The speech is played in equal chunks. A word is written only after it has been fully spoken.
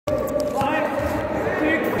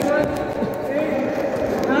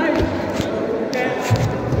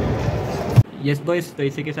Yes boys, तो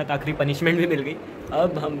इसी के साथ आखिरी पनिशमेंट भी मिल गई।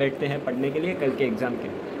 अब हम बैठते हैं पढ़ने के लिए कल के एग्ज़ाम के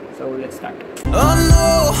लिए। So let's start.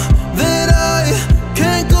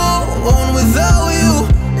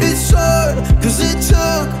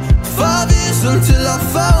 Until I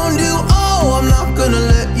found you, oh, I'm not gonna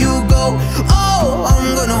let you go. Oh, I'm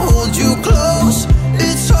gonna hold you close.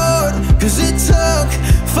 It's hard, cause it took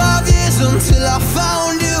 5 years until I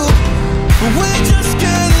found you. We're just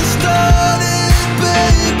getting started,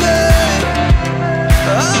 baby.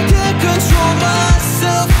 I can't control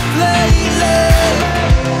myself lately.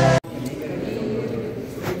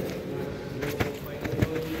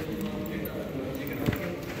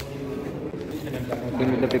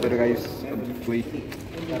 With the paper guys, कोई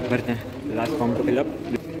भरते हैं last form to fill up.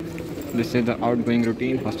 This is the outgoing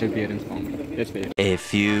routine hostel clearance form. Let's fill it. A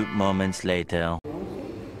few moments later.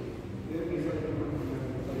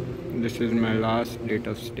 This is my last date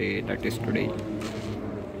of stay, that is today.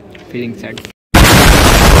 Feeling sad.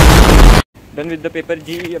 Done with the paper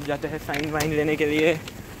जी। अब जाते हैं sign wine लेने के लिए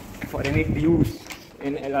for any dues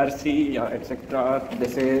in LRC या etcetera.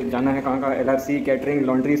 जैसे जाना है कहाँ का, LRC, catering,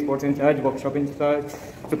 laundry, sports in charge, workshop in charge,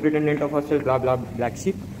 superintendent of hostel, blah blah, black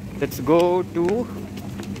sheep. Let's go to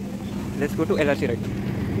LRC right.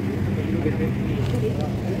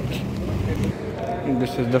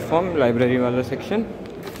 This is the form, library वाला section.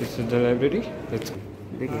 This is the library. Let's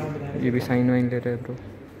ये भी sign wine ले रहे हैं bro.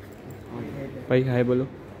 भाई हाय बोलो।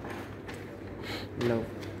 Love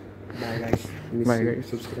bye guys, bye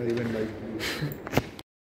guys, subscribe and like.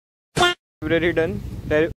 Library done.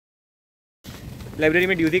 Library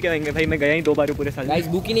में duty क्या होंगे भाई, मैं गया ही 2 बार पूरे साल। गाइस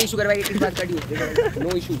बुक ही नहीं इशू करवाई, किस बात का ड्यू? No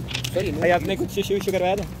issue. सॉरी भाई आपने कुछ इशू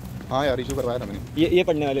करवाया था? हाँ यार इशू करवाया था मैंने। ये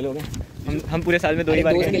पढ़ने वाले लोग हैं। हम पूरे साल में 2 ही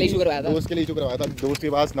बार दोस्त के लिए इशू करवाया था। दोस्त के लिए इशू करवाया था। दोस्त के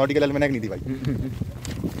पास नॉटिकल एल्मेनाक नहीं थी भाई।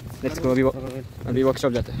 Let's go. अभी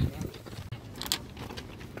वर्कशॉप जाते हैं।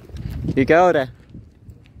 ये क्या हो रहा है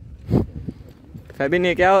फैबिन,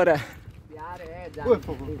 ये क्या हो रहा है? यार है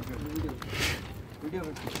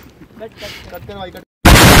कट कर भाई, cut.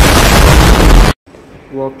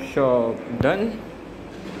 Workshop done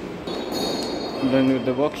with the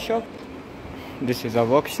workshop. This is a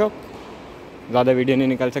workshop. ज़्यादा वीडियो नहीं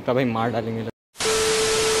निकाल सकता भाई, मार डालेंगे।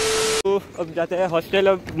 तो अब जाते हैं हॉस्टल।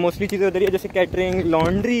 अब मोस्टली चीज़ें उधर ही है, जैसे कैटरिंग,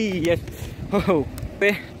 लॉन्ड्री। यस पे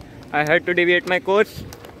I had to deviate my course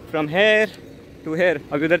from here to hair.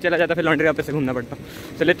 अभी उधर चला जाता, फिर लॉन्ड्री वापस से घूमना पड़ता।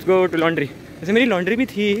 So let's go to laundry. जैसे मेरी लॉन्ड्री भी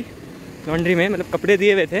थी, लॉन्ड्री में मतलब कपड़े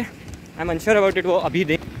दिए हुए थे। I am unsure about it. वो अभी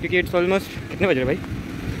देख, क्योंकि इट्स ऑलमोस्ट कितने बज रहे भाई?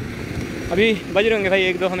 अभी बज रहे होंगे भाई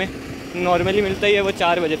 1-2। हमें नॉर्मली मिलता ही है वो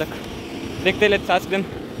 4 बजे तक। देखते लेट्स आस्क देम।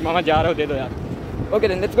 मामा जा रहा हो, दे दो यार। Okay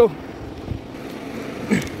then let's go.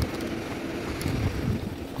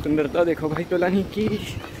 सुंदरता देखो भाई टोलानी की।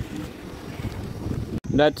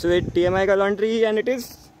 दैट्स इट, TMI का लॉन्ड्री एंड इट इज़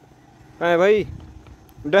है भाई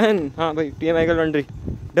डन। हाँ भाई TMI का लॉन्ड्री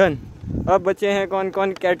डन। अब बचे हैं कौन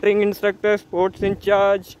कौन? Catering instructor, sports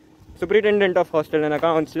in charge, superintendent of hostel and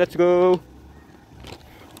accounts. Let's go.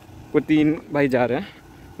 वो 3 भाई जा रहे हैं,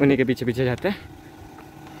 उन्हीं के पीछे पीछे जाते हैं।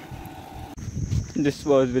 This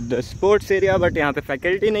was with the sports area, but यहाँ पे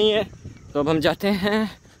फैकल्टी नहीं है, तो अब हम जाते हैं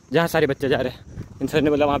जहाँ सारे बच्चे जा रहे हैं। इन सर ने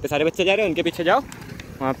बोला वहाँ पे सारे बच्चे जा रहे हैं, उनके पीछे जाओ।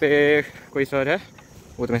 वहाँ पे कोई सर है,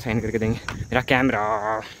 वो तुम्हें साइन करके देंगे। मेरा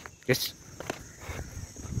camera, yes,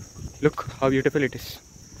 look how beautiful it is,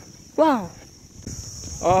 वाह।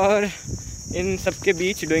 और इन सब के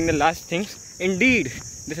बीच doing the last things. Indeed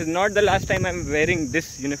this is not the last time I am wearing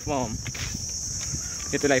this uniform.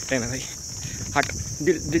 ये तो लाइफ टाइम है भाई। हट,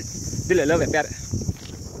 दिल दिल दिल अलग है, प्यार है।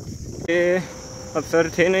 ये अब सर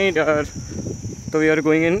थे नहीं डर, तो we are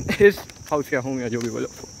going in his house या होम या जो भी बोलो।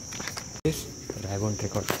 I won't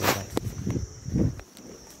record.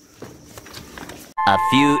 A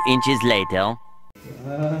few inches later.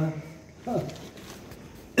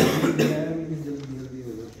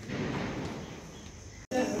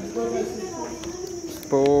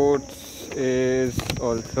 Sports is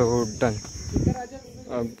also done.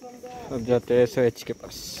 अब जाते हैं SOH के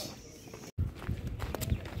पास।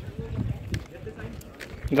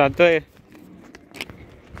 जाते है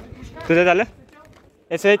तुझे डाला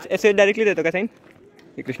SOH डायरेक्टली देते का साइन।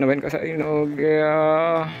 ये कृष्णा बहन का साइन हो गया,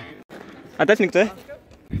 आता निकलता है।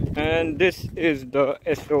 And this is the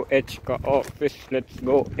SOH का office. Let's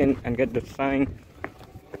go in and get the sign.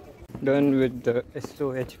 Done with the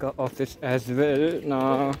SOH का office as well. Now,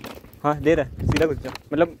 हाँ दे रहा है, सीधा कुछ जा,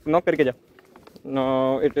 मतलब नॉक करके जा।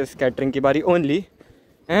 Now it is कैटरिंग की बारी only.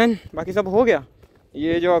 And बाकी सब हो गया।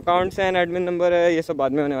 ये जो अकाउंट्स एंड एडमिन नंबर है ये सब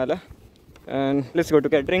बाद में होने वाला। And let's go to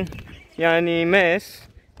catering, यानी मेस,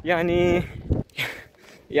 यानी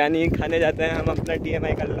खाने जाते हैं हम अपना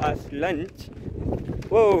TMI का लास्ट लंच।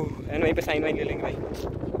 वो एंड वहीं पे साइन वाइन ले लेंगे भाई।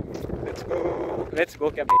 लेट्स गो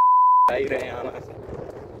क्या आ ही रहे हैं यहाँ से।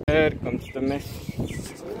 Here comes the mess.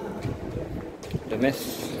 The mess.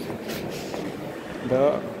 The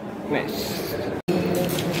mess.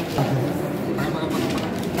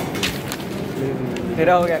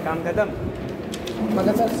 तेरा हो गया काम खत्म।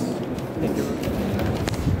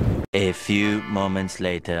 A few moments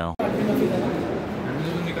later.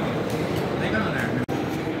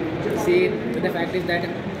 See, the fact is that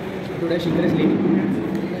today Shikhar is leaving.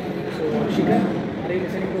 So Shikhar, are you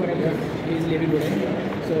listening to what I'm saying? He is leaving today.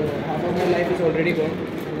 So half of my life is already gone.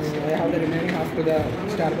 I have the remaining half to the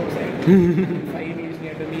Starbucks side. 5 years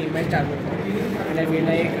near to me in my Starbucks side. And I feel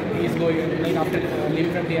like he is going, like after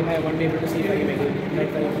leaving from DMI, I won't be able to see him again.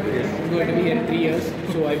 Like, he's going to be here in 3 years.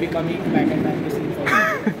 So I'll be coming back and back to see him for him.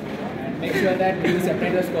 And make sure that you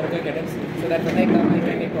separate the Scorpio cadets so that when I come, I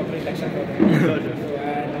can take proper induction for them.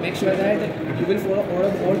 And make sure that you will follow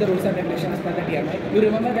all the rules and regulations as per the DMI. You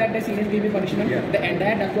remember that the seniors give you punishment, the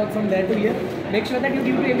entire ductwork from there to here. Make sure that you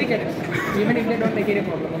give to every cadet, even if they don't take any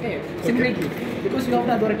problem, okay? Simply because you have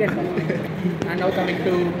the authority at home. And now coming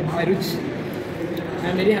to Aruch, I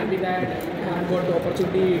am very happy that I have got the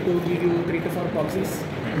opportunity to give you 3 to 4 proxies.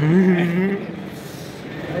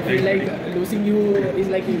 I feel like losing you is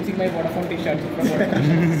like losing my Vodafone t-shirt from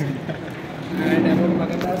Vodafone. And about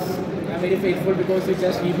Magandas, I am very faithful because you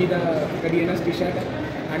just give me the DNS t-shirt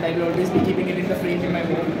and I will always be keeping it in the frame in my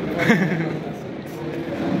home.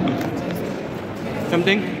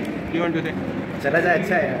 Something you want to say? चला जाए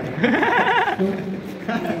अच्छा है यार।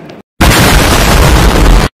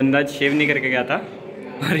 अंदाज शेव नहीं करके गया था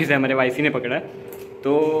और इसे हमारे वाइसी ने पकड़ा है।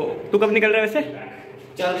 तो तू कब निकल रहा है वैसे?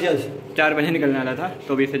 4 बजे निकलने वाला था,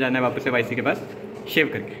 तो अभी से जाना है वापस से वाइसी के पास शेव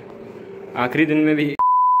करके। आखिरी दिन में भी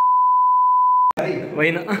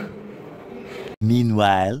वही ना।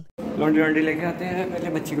 Meanwhile. लॉन्ड्री लेके आते हैं, पहले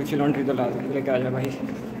बच्ची कुछ लॉन्ड्री तो लेके आ जा भाई।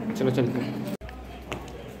 चलो चलते हैं।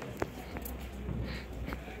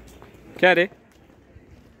 क्या रे?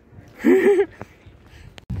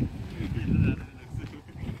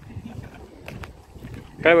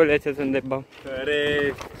 क्या बोले? अच्छा संदीप भाव,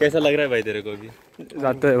 अरे कैसा लग रहा है भाई तेरे को अभी?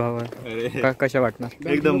 जातो है भाव। अरे कशा वाटना?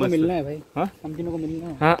 एकदम मस्त। मिलना है भाई। हाँ हम तीनों को मिलना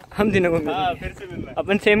है। हाँ हम तीनों को फिर से मिलना है।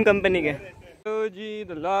 अपन सेम कंपनी के। तो जी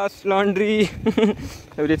the last laundry,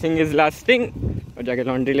 everything is lasting. और जाके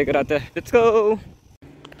लॉन्ड्री लेकर आते हैं। Let's go.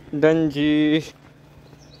 डन जी,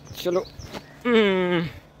 चलो।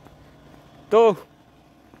 तो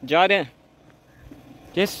जा रहे हैं।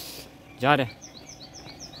 यस जा रहे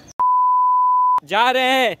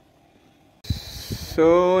हैं।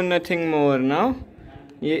 So nothing more now.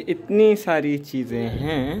 ये इतनी सारी चीज़ें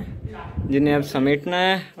हैं जिन्हें अब समेटना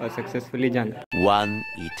है और सक्सेसफुली जाना है। 1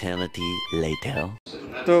 eternity later.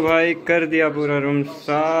 तो भाई कर दिया पूरा रूम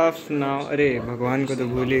साफ नाउ। अरे भगवान को तो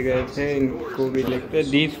भूल ही गए थे, इनको भी लेते।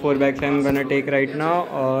 These 4 bags I am gonna take right now.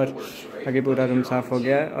 और आगे पूरा रूम साफ हो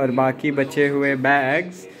गया है और बाकी बचे हुए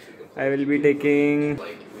bags I will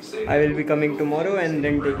be coming tomorrow and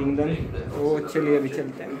then taking them. तो चलिए अभी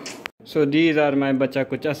चलते हैं। सो दीज आर माई बचा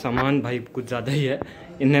कुचा सामान, भाई कुछ ज़्यादा ही है,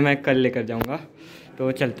 इन्हें मैं कल लेकर जाऊँगा।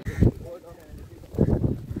 तो चलते।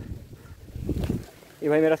 ये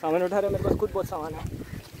भाई मेरा सामान उठा रहा है, मेरे पास खुद बहुत सामान है।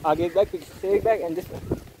 आगे एक बैग, पीछे से एक बैग एंड दिस बैग।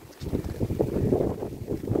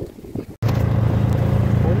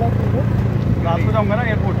 रात को जाऊंगा ना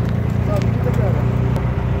एयरपोर्ट।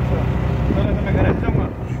 मैं घर ऐसे जाऊंगा।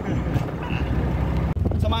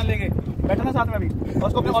 सामान लेंगे, बैठा ना साथ में अभी। और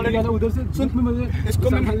उसको मैंने ऑलरेडी उधर से सुन, इसको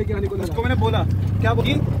मैंने बोला क्या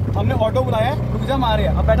बोली, हमने ऑटो बुलाया है, रुक जा मारे।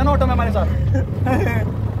 अब बैठा ना ऑटो में हमारे साथ।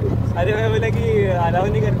 अरे मैं बोला कि अलाउ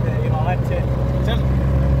नहीं करते, ये मामा अच्छे हैं। चल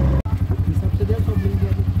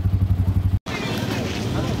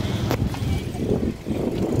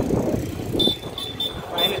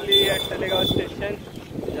फाइनली चलेगा स्टेशन,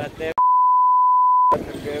 जाते हैं।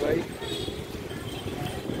 गए भाई,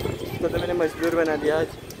 इसको तो मैंने मजदूर बना दिया आज।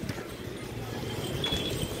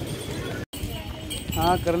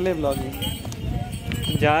 हाँ कर ले ब्लॉगिंग।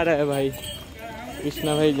 जा रहा है भाई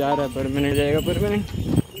कृष्णा भाई, जा रहा है परमानेंट जाएगा। परमानेंट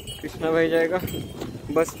कृष्णा भाई जाएगा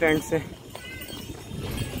बस स्टैंड से।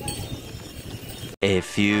 A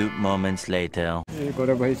few moments later. एक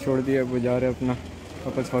और भाई छोड़ दिया, वो जा रहे हैं अपना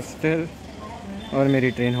वापस हॉस्टल। और मेरी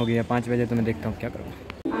ट्रेन हो गई है 5 बजे, तो मैं देखता हूँ क्या करूँ।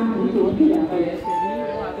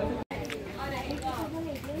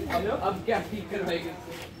 अब क्या ठीक करवाएंगे?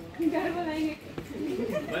 घर बनाएंगे।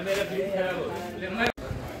 मेरा फ्रिज खराब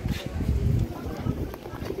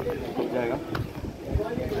हो जाएगा।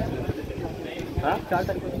 हाँ 4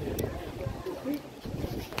 तारीख को।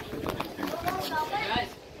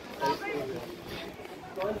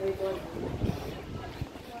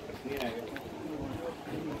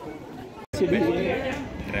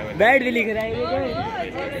 बैट भी लिख रहा है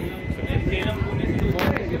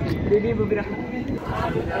दीदी बुबरा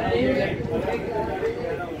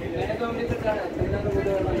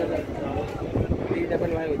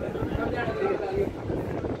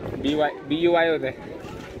BUI होता है।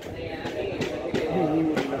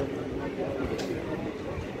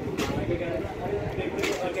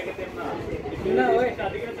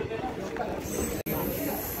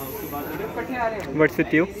 What's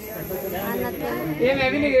with you? ये मैं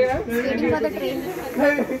भी नहीं गया। Waiting for the train.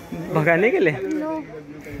 भगाने के लिए? No,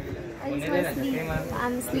 I just want to sleep.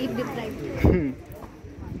 I'm sleep deprived.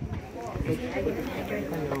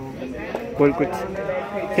 बोल कुछ।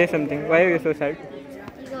 Say something. Why are you so sad?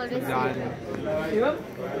 He's always sad.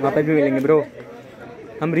 वापस भी मिलेंगे ब्रो।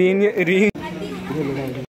 हम री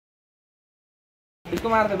इसको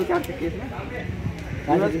मार दे क्या केस में?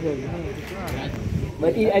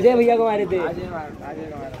 अजय भैया को मारे थे। अजय को मारा।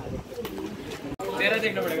 तेरा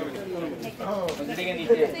देखना पड़ेगा मुझे। गड्डी के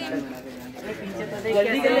नीचे।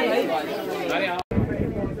 जल्दी कर ले भाई। अरे आओ।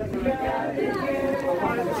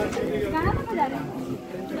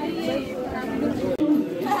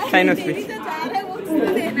 Sign of speech.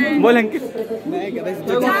 बोल अंकित।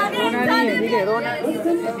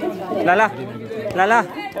 लाला लाला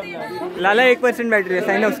लाला 1% बैटरी है।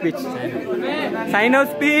 Sign of speech. Sign of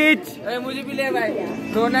speech. मुझे भी ले भाई।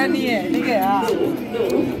 रोना नहीं है ठीक है। हाँ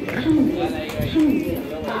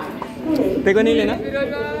तेरे को नहीं लेना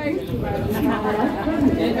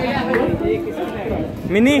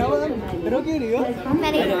मिनी?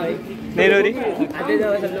 नहीं रो रही।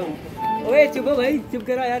 ओए चुप हो भाई, चुप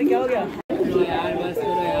करो यार, क्या हो गया यार, बस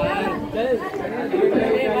करो यार। चल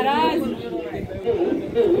महाराज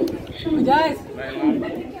जय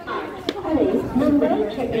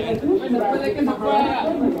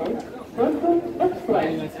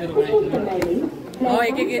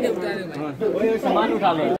एक एक ये उठा दो भाई। ओए सामान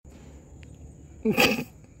उठा लो।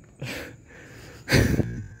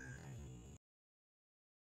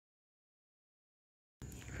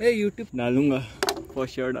 YouTube डालूंगा, फॉर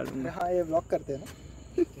श्योर डालूंगा। हाँ ये ब्लॉग करते हैं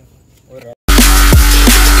ना।